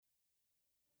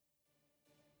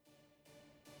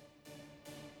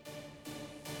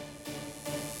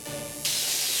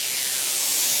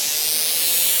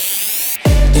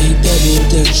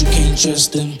Dutch, you can't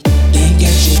trust them. They ain't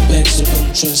got your back, so don't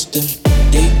trust them.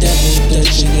 They double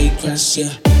Dutch and they cross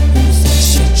ya. Who the fuck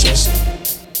said trust them?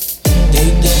 They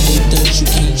double Dutch, you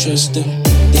can't trust them.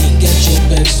 They ain't got your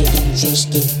back, so don't trust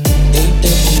them. They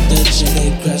double Dutch and they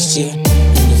cross ya.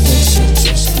 Who the fuck said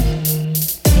trust them?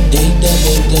 They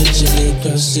double Dutch and they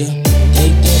cross ya. They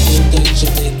double Dutch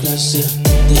and they cross ya.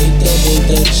 They double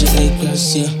Dutch and they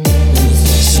cross ya. Who the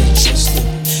fuck said trust them?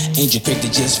 Ain't you quick to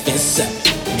just fess up?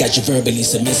 Got you verbally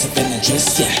submissive and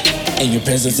undress ya. And your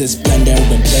presence is splendor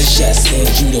and pleasure. Said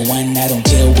you the one I don't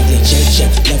deal with the gesture.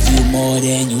 Love you more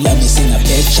than you love me, sing a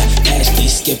picture. Ask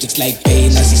these skeptics like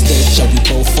pain, I see stitcher. We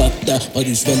both fucked up, but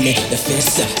who's really the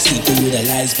fixer? See through the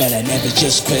lies, but I never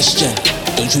just question.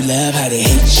 Don't you love how they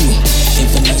hate you?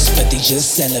 Infamous, but they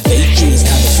just elevate you. It's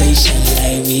conversation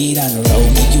like weed on the road.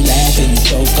 Make you laugh and you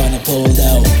choke on a pull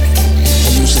though.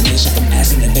 Hallucination from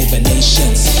acid and vapor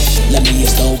nations. Love me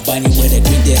as though bunny with a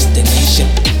green destination.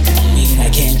 Mean I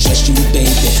can't trust you,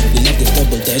 baby. We love this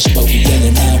double Dutch, but we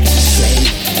yelling out, say,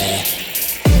 man.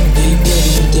 They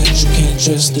double Dutch, you can't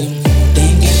trust them. They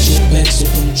ain't got your back, so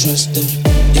don't trust them.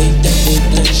 They double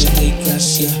Dutch and they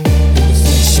cross ya. Who the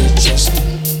fuck said trust them?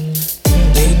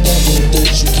 They double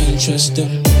Dutch, you can't trust them.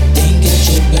 They ain't got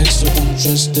your back, so don't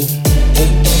trust them. They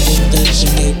double Dutch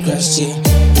and they cross ya.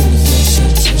 Who the fuck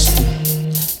said trust them?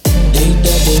 They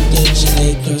double Dutch and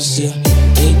they cross ya.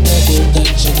 They double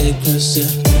Dutch and they cross ya.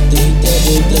 They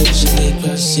double Dutch and they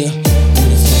cross ya. Who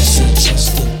the fuck said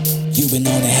trust them? You been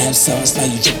on to have sauce, now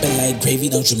you drippin' like gravy.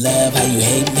 Don't you love how you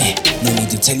hate me? No need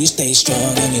to tell you stay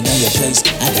strong and you know your place.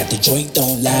 I got the joint,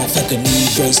 don't lie, fuck a need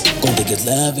grace. Go to get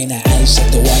love in the eyes, check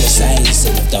the water size.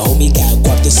 And if the homie got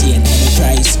guap to see an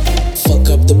enterprise, fuck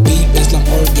up the beat, baseline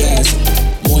orgasm.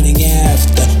 Morning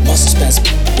after, muscle spasm.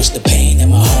 Wish the pain in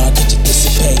my heart could you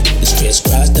dissipate. The stress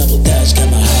cross, double Dutch, got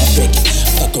my heart breaking.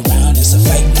 Fuck around, it's a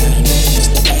fight now. No,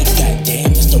 it's the right,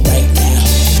 goddamn, it's the right now.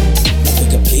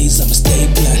 Nigga, please, I'ma stay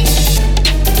blunt.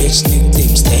 Bitch, nigga, they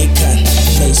mistaken.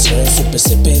 Place her for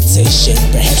precipitation.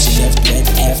 Perhaps she left red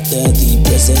after the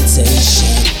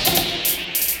presentation.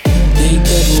 They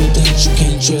double Dutch, you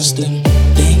can't trust them.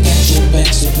 They ain't got your back,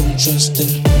 so don't trust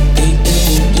them. They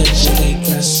double Dutch and they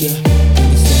cross ya. Who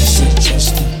the fuck said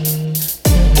trust them?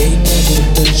 They double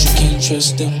Dutch, you can't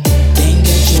trust them. They ain't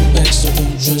got your back, so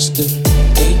don't trust them.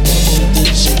 They double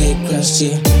Dutch and they cross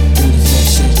ya. Who the fuck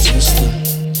said trust them?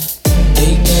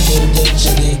 They double Dutch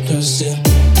and they cross ya.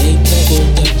 They double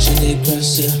Dutch and they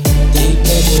cross ya. They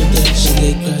double Dutch and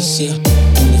they cross ya.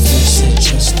 Who the fuck said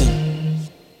trust them?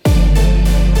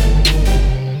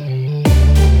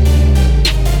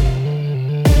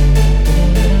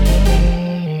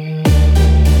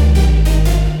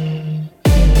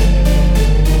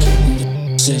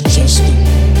 Said trust them.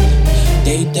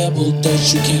 They double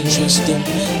Dutch, you can't trust them.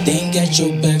 They ain't got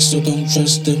your back, so don't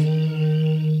trust them.